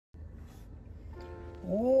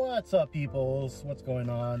What's up, peoples? What's going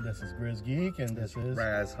on? This is Griz Geek, and this is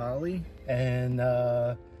Raz Holly. And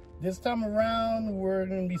this time around, we're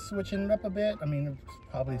going to be switching it up a bit. I mean, it's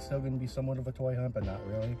probably still going to be somewhat of a toy hunt, but not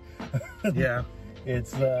really. Yeah.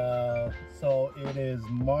 It's so it is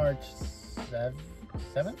March 7th?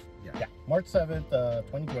 Yeah. March 7th,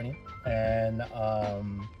 2020, and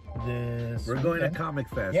we're going to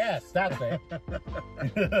Comicfest. Yes, that's it.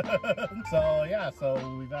 So yeah, so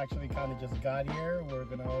we've actually kind of just got here. We're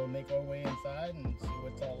gonna make our way inside and see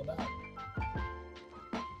what it's all about.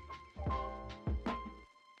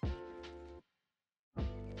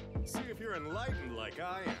 See if you're enlightened like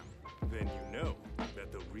I am. Then you know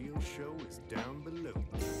that the real show is down below.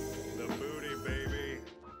 The booty, baby.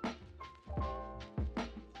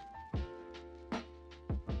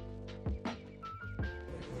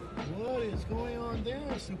 What is going on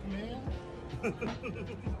there, Superman?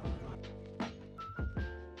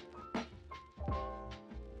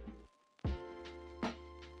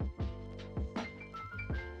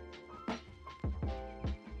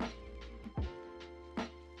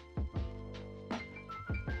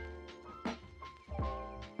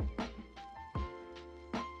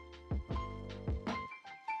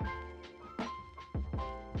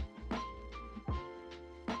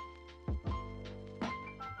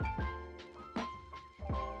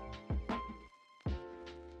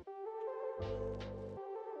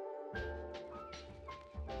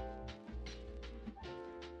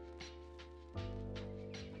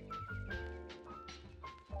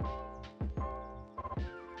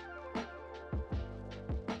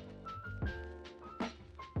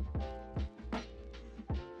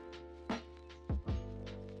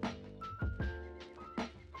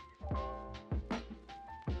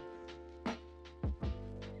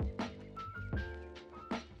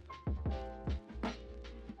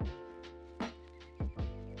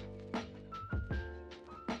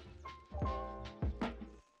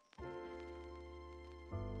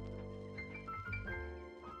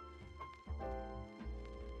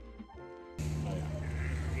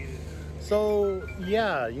 So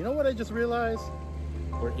yeah, you know what I just realized?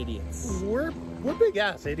 We're idiots. We're big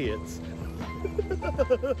ass idiots.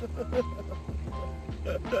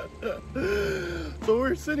 So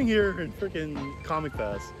we're sitting here in freaking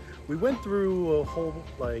Comicfest. We went through a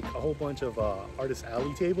whole bunch of Artist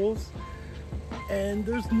Alley tables, and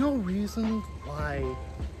there's no reason why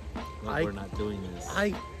we're not doing this.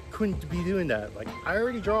 I couldn't be doing that. Like, I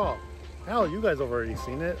already draw. Hell, you guys have already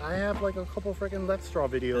seen it. I have like a couple freaking Let's Draw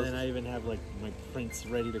videos. And I even have like my prints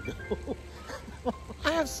ready to go.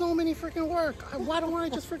 I have so many freaking work. Why don't I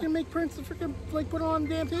just freaking make prints and freaking like put it on the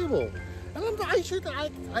damn table? And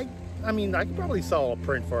I mean, I could probably sell a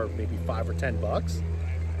print for maybe $5 or $10.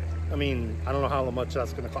 I mean, I don't know how much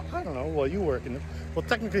that's gonna cost. I don't know. Well, you work in, well,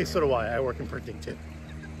 technically so do I. I work in printing too.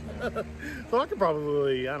 So I could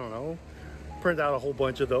probably, I don't know, print out a whole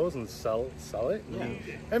bunch of those and sell it. Yeah.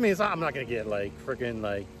 I mean, I'm not gonna get like freaking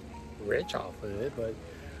like rich off of it, but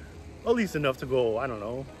at least enough to go, I don't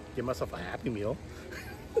know, give myself a Happy Meal.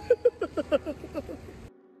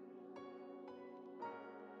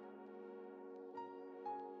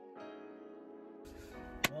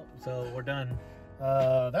 Well, so we're done.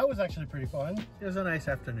 That was actually pretty fun. It was a nice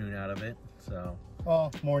afternoon out of it. So.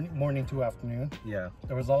 Well, morning to afternoon. Yeah.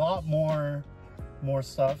 There was a lot more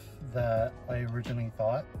stuff that I originally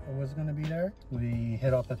thought was going to be there. We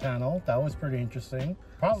hit up the panel. That was pretty interesting.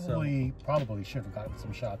 Probably should have gotten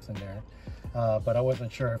some shots in there, but I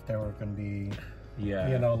wasn't sure if they were going to be,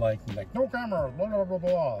 you know, like no camera, blah blah blah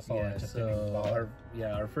blah. So yeah. I just So didn't bother.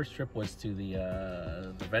 our first trip was to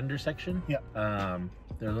the vendor section. Yeah.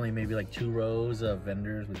 There was only maybe like 2 rows of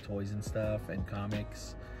vendors with toys and stuff and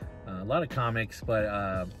comics. A lot of comics, but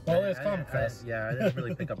well, it's Comicfest. Yeah, I didn't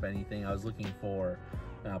really pick up anything. I was looking for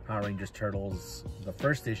Power Rangers Turtles, the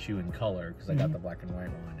first issue in color, because I got the black and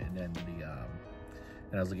white one, and then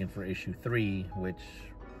and I was looking for issue 3, which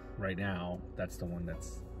right now that's the one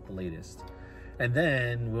that's the latest. And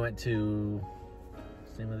then we went to,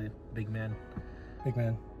 what's the name of the big man? Big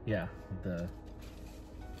man. Yeah,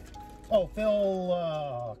 Oh,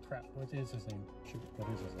 Phil. Crap. What is his name? Shoot, what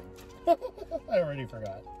is his name? I already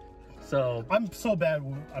forgot. So I'm so bad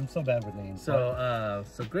with names. So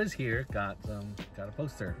Griz here got a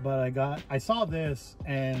poster. But I saw this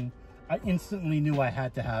and I instantly knew I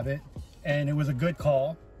had to have it, and it was a good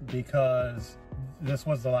call because this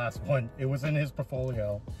was the last one. It was in his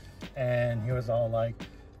portfolio, and he was all like,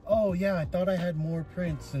 "Oh yeah, I thought I had more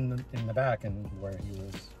prints in the back," and where he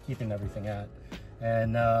was keeping everything at,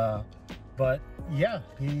 and but yeah,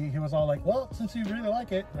 he was all like, "Well, since you really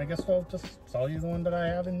like it, I guess I'll just sell you the one that I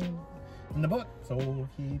have in the book." So So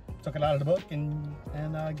he took it out of the book and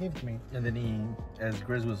gave it to me. And then as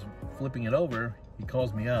Griz was flipping it over, he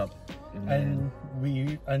calls me up. And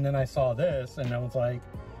then I saw this, and I was like,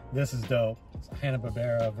 this is dope. It's a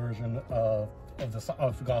Hanna-Barbera version of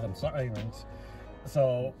Gotham Sirens.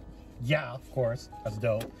 So yeah, of course, that's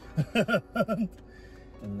dope.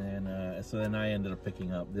 And then, so then I ended up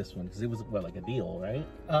picking up this one because it was like a deal, right?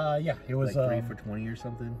 Yeah, it was like 3 for $20 or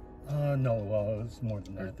something. No, well, it was more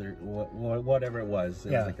than that. Or whatever it was.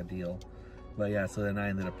 It was like a deal. But yeah, so then I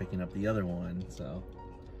ended up picking up the other one. So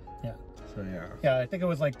yeah, yeah, I think it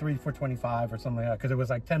was like 3 for $25 or something like that because it was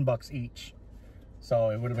like $10 each.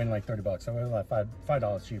 So it would have been like $30. So it was like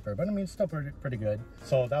 $5 cheaper. But I mean, still pretty good.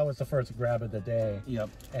 So that was the first grab of the day. Yep.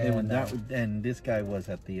 And this guy was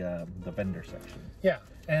at the vendor section. Yeah,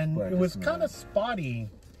 and it was kind of spotty.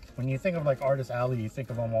 When you think of like Artist Alley, you think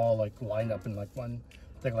of them all like lined up in like one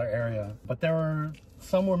particular area. But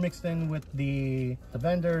some were mixed in with the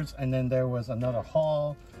vendors, and then there was another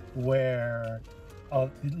hall where,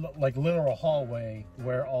 like literal hallway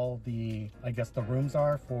where all the, I guess the rooms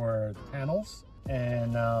are for the panels.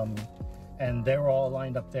 And they were all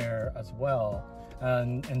lined up there as well.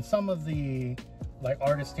 And some of the like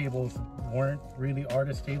artist tables weren't really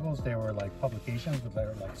artist tables. They were like publications, but they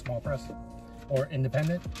were like small press or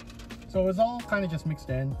independent. So it was all kind of just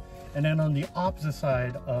mixed in. And then on the opposite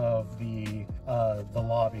side of the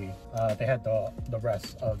lobby, they had the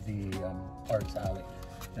rest of the Artist Alley.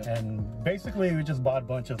 Yep. And basically we just bought a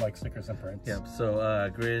bunch of like stickers and prints. Yep. So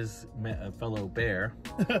Griz met a fellow bear,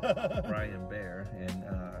 Brian Bear, and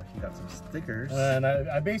he got some stickers. And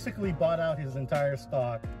I basically bought out his entire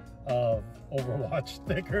stock of Overwatch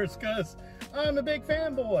stickers because I'm a big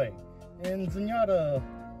fanboy in Zenyatta,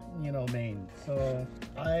 main. So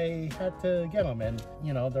I had to get them, and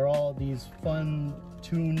they're all these fun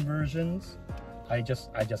toon versions. I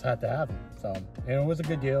just had to have them. So it was a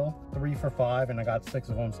good deal, 3 for $5, and I got 6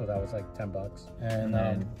 of them, so that was like $10. And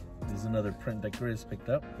there's another print that Griz picked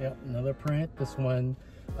up. Yep, another print. This one,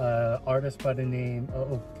 artist by the name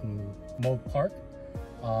Mog Park.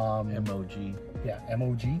 M-O-G. Yeah,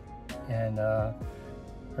 M-O-G, and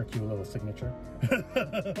her cute little signature.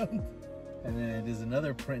 And then there's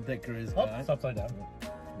another print that Griz got. It's upside down.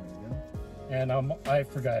 There we go. And I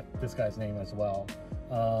forgot this guy's name as well.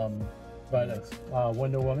 But it's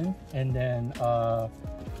Wonder Woman, and then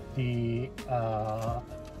the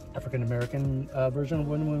African-American version of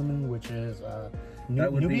Wonder Woman, which is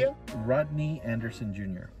that would Nubia? be Rodney Anderson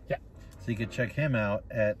Jr. Yeah. So you could check him out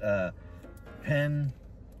at Pempa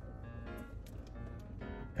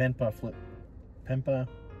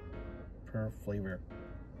per flavor.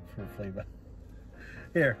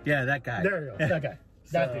 Here, yeah, that guy. There you go, that guy.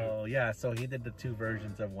 That so dude. Yeah, so he did the 2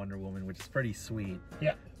 versions of Wonder Woman, which is pretty sweet.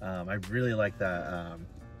 Yeah. I really like that.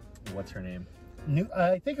 What's her name?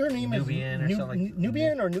 I think her name Nubian is or something like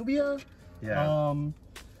Nubian or Nubia. Yeah.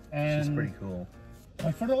 And she's pretty cool.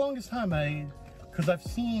 Like for the longest time, because I've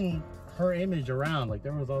seen her image around. Like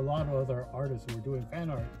there was a lot of other artists who were doing fan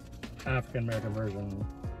art, African American version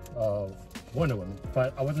of Wonder Woman,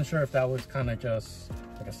 but I wasn't sure if that was kind of just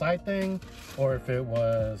like a side thing or if it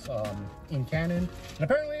was in canon. And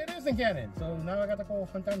apparently it is in canon, so now I got to go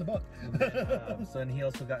hunt down the book. So and he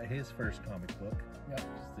also got his first comic book. Yep.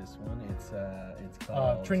 This one. It's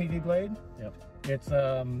called Trinity Blade. Yep.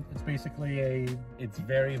 It's basically it's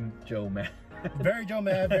very Joe Mad. Very Joe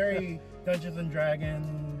Mad, very Dungeons and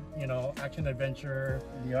Dragons, action adventure.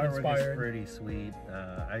 The artwork inspired. is pretty sweet.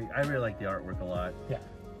 I really like the artwork a lot. Yeah.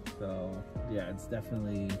 So yeah, it's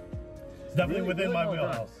definitely within really my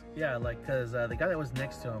wheelhouse. Yeah, like because the guy that was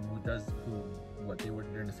next to him, they were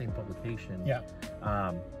in the same publication. Yeah.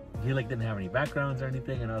 He like didn't have any backgrounds or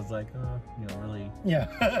anything, and I was like, really? Yeah.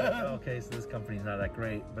 Okay, so this company's not that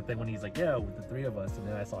great. But then when he's like, yeah, with the 3 of us, and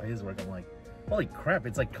then I saw his work, I'm like, holy crap,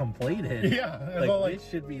 it's like completed. Yeah. Like this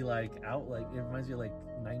should be like out, like it reminds me of like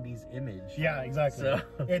 90s Image. Yeah, exactly. So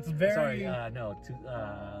it's very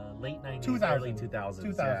late 90s, 2000, early 2000s.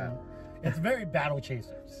 2000. Yeah. It's very Battle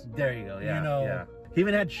Chasers. There you go. Yeah. Yeah. He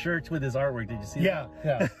even had shirts with his artwork. Did you see that?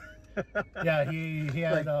 Yeah. Yeah, he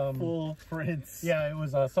had like full prints. Yeah, it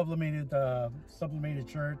was sublimated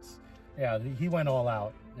shirts. Yeah, he went all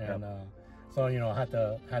out, and so I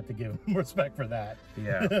had to give him respect for that.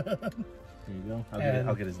 Yeah. There you go.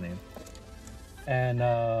 I'll get his name. And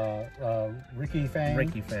Ricky Fang.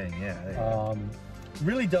 Ricky Fang, yeah. There you go.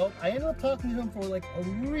 Really dope. I ended up talking to him for like a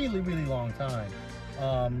really, really long time.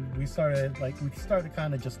 We started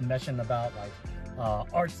kind of just meshing about like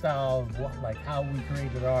art styles, like how we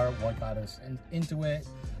created art, what got us into it.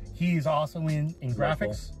 He's also in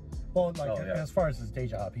graphics. Well, like as far as his day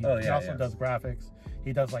job, he also does graphics.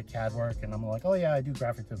 he does like CAD work, and I'm like, oh yeah, I do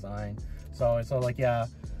graphic design. So like, yeah,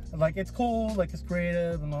 like it's cool, like it's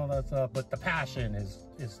creative and all that stuff, but the passion is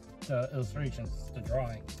the illustrations, the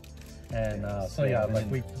drawing. And so yeah, like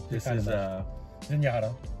this is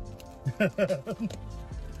Zenyatta.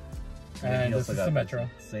 And this is Symmetra.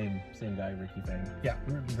 Same guy, Ricky Fang. Yeah,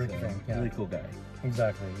 Ricky Fang. Yeah. Really cool guy.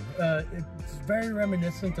 Exactly. It's very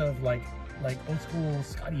reminiscent of like old school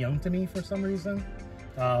Scotty Young to me for some reason.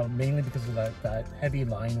 Mainly because of that heavy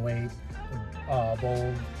line weight,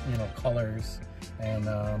 bold, colors, and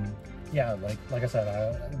yeah, like I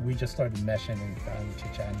said, we just started meshing and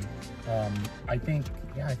chit-chatting. I think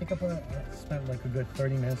I spent like a good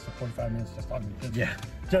 30 minutes to 45 minutes just talking to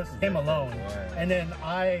just him alone. Yeah. And then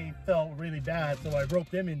I felt really bad, so I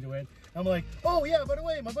roped him into it. I'm like, oh yeah, by the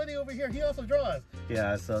way, my buddy over here, he also draws.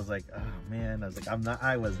 Yeah, so I was like, oh man,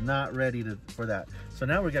 I was not ready for that. So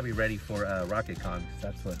now we're gonna be ready for RocketCon, because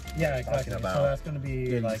that's what we're talking about. So that's gonna be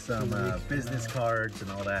getting like some business cards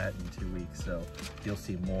and all that in 2 weeks. So you'll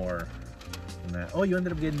see more than that. Oh, you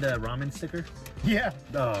ended up getting the ramen sticker? Yeah.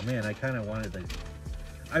 Oh man, I kind of wanted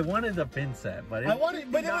the pin set, but it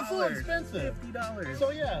was so expensive. $50. So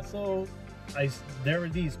yeah, there were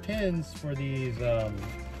these pins for these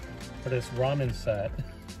for this ramen set,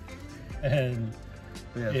 and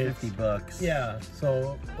yeah, $50. Yeah,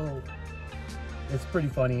 so it's pretty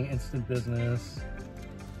funny. Instant business.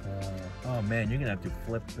 Oh man, you're gonna have to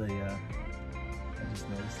flip the. I just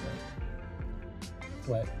noticed that.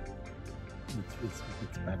 What?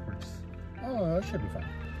 It's backwards. Oh, it should be fine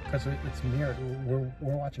because it's mirrored. We're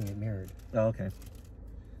watching it mirrored. Oh, okay.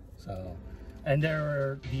 So, and there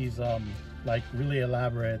are these like really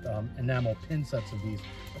elaborate enamel pin sets of these,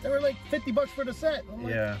 but they were like $50 for the set. I'm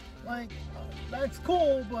like, yeah. Like that's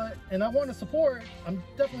cool, and I want to support. I'm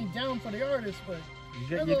definitely down for the artist, but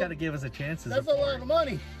you got to give us a chance. That's a lot of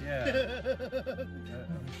money. Yeah.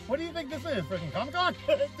 What do you think this is? Freaking Comic-Con?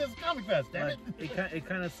 This is Comicfest, damn it. It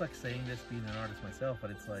kind of sucks saying this being an artist myself, but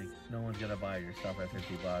it's like no one's gonna buy your stuff at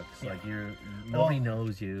 $50. Yeah. Like nobody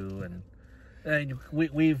knows you, and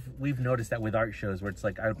we've noticed that with art shows where it's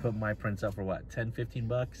like I would put my prints up for what,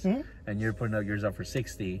 $10-15, and you're putting yours up for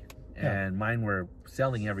 60. And mine were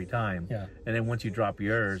selling every time. Yeah. And then once you drop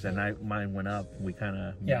yours and mine went up, we kind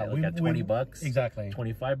of we got $20. Exactly.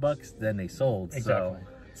 $25. Then they sold. Exactly. So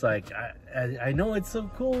it's like I know it's so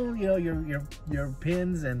cool, your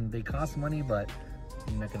pins and they cost money, but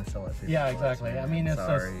you're not gonna sell it. Yeah, exactly. I mean, it's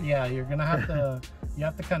just you're gonna have to you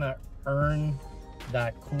have to kind of earn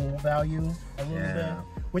that cool value a little bit,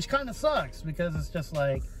 which kind of sucks because it's just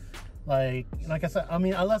like I said, I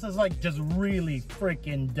mean, unless it's like just really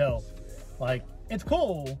freaking dope. Like, it's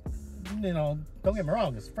cool, don't get me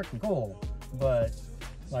wrong, it's freaking cool, but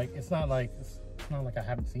like it's not like I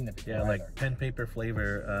haven't seen it before. Yeah, like Pen Paper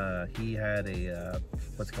Flavor, he had he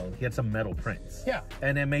had some metal prints. Yeah.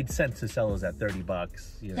 And it made sense to sell those at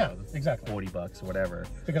 $30, yeah, exactly. $40 or whatever.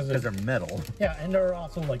 Because they're metal. Yeah, and they're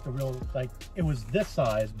also like the real, like it was this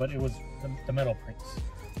size, but it was the metal prints.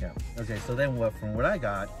 Yeah. Okay, so then from what I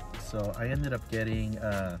got, so I ended up getting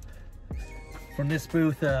from this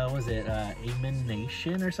booth, was it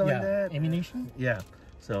Amennation or something like that? Amennation? Yeah.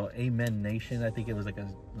 So Amennation, I think it was like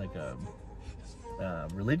a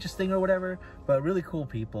religious thing or whatever, but really cool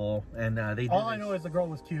people, and they did I know is the girl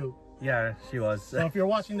was cute. Yeah, she was. So if you're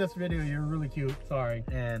watching this video, you're really cute. Sorry.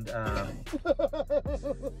 And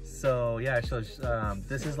so yeah, so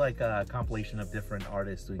this is like a compilation of different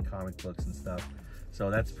artists doing comic books and stuff. So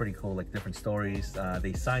that's pretty cool, like different stories.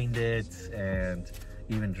 They signed it and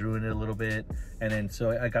even drew in it a little bit. And then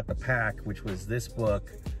so I got the pack, which was this book,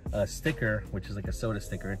 a sticker, which is like a soda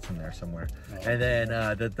sticker. It's in there somewhere. And then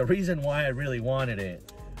the reason why I really wanted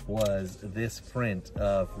it was this print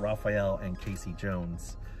of Raphael and Casey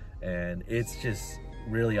Jones. And it's just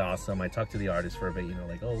really awesome. I talked to the artist for a bit,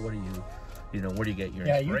 like, oh, what do you... where do you get your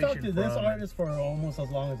inspiration you talked to this from? artist for almost as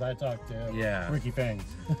long as I talked to Ricky Fang.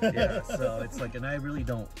 Yeah, so it's like, and I really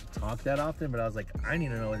don't talk that often, but I was like, I need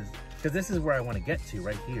to know this, because this is where I want to get to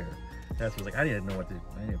right here. That's what I was like, I need to know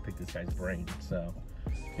I need to pick this guy's brain. So,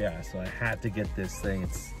 yeah, so I had to get this thing.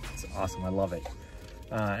 It's awesome. I love it.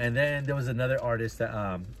 And then there was another artist that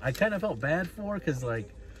I kind of felt bad for, because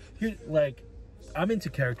I'm into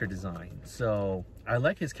character design, so I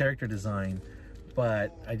like his character design.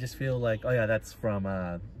 But I just feel like, oh yeah, that's from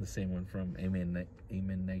the same one from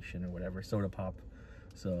Amennation or whatever, Soda Pop.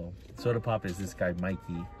 So Soda Pop is this guy,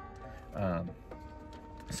 Mikey.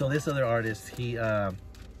 So this other artist, he kind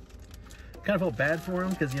of felt bad for him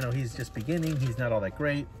because, he's just beginning. He's not all that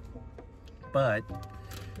great. But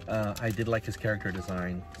I did like his character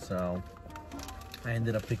design. So I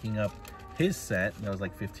ended up picking up his set. That was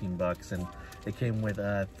like $15. And It came with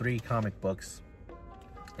 3 comic books,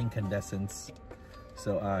 Incandescence.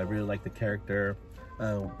 So I really like the character.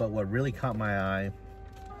 But what really caught my eye,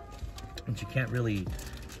 which you can't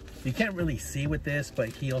really see with this, but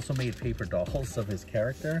he also made paper dolls of his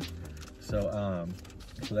character. So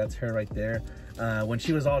so that's her right there. When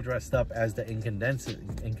she was all dressed up as the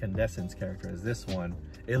Incandescence character, as this one,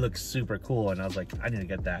 it looks super cool, and I was like, I need to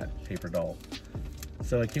get that paper doll.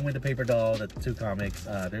 So it came with the paper doll, the 2 comics.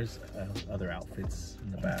 There's other outfits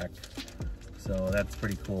in the back, so that's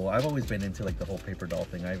pretty cool. I've always been into like the whole paper doll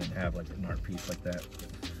thing. I even have like an art piece like that.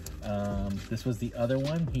 This was the other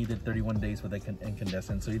one. He did 31 days with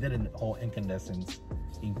Incandescence, so he did a whole Incandescence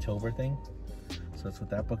Inktober thing. So that's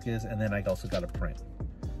what that book is. And then I also got a print.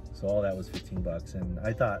 So all that was $15, and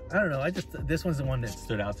I thought, I don't know, this one's the one that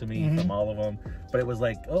stood out to me from all of them. But it was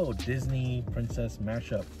like, oh, Disney Princess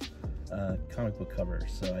mashup comic book cover.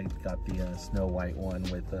 So I got the Snow White one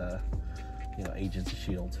with you know, Agents of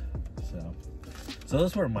S.H.I.E.L.D. So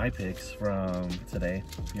those were my picks from today.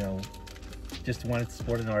 You know, just wanted to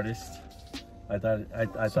support an artist. I thought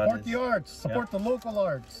support the arts, support the local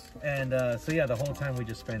arts. And so yeah, the whole time we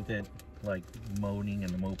just spent it like moaning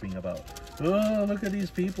and moping about, oh, look at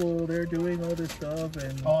these people, they're doing all this stuff,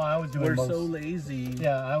 and I was doing we're so lazy.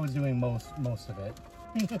 Yeah, I was doing most of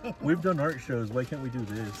it. We've done art shows, why can't we do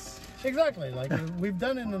this? Exactly, like we've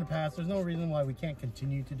done it in the past. There's no reason why we can't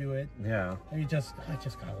continue to do it. Yeah, I just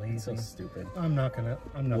got lazy. It's so stupid. I'm not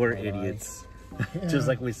we're idiots. Yeah. Just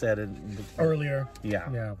like we said earlier.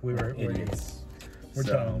 Yeah, we're idiots. We're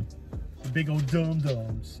dumb. Big old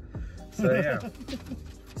dums. So yeah.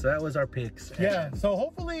 So that was our picks. Yeah, so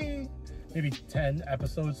hopefully maybe 10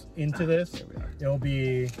 episodes into this, it'll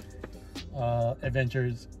be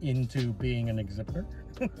adventures into being an exhibitor.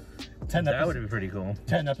 That would be pretty cool.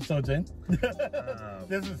 10 episodes in.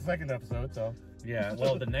 This is the 2nd episode, so. Yeah,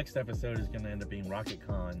 well, the next episode is going to end up being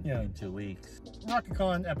RocketCon in 2 weeks.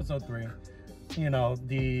 RocketCon episode 3. You know,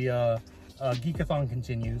 the Geekathon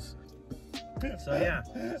continues. So yeah,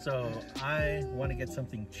 so I want to get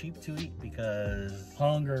something cheap to eat because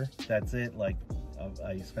hunger. That's it. Like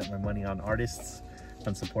I spent my money on artists,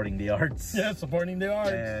 on supporting the arts. Yeah, supporting the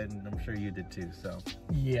arts. And I'm sure you did too. So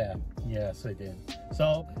yeah, yes I did.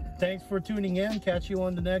 So thanks for tuning in. Catch you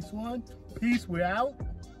on the next one. Peace. We're out.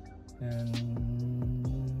 And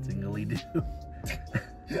tingly doo.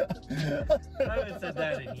 I haven't said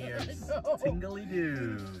that in years. Tingly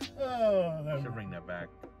doo. Oh, I should bring that back.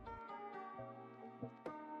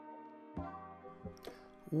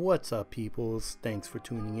 What's up, peoples? Thanks for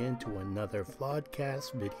tuning in to another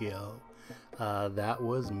Flawedcast video. That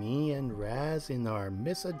was me and Raz in our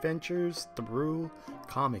misadventures through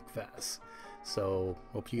Comicfest. So,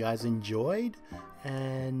 hope you guys enjoyed,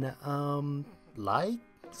 and like,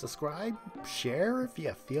 subscribe, share if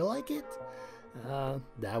you feel like it.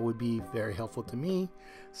 That would be very helpful to me.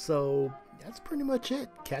 So, that's pretty much it.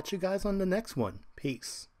 Catch you guys on the next one.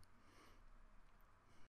 Peace.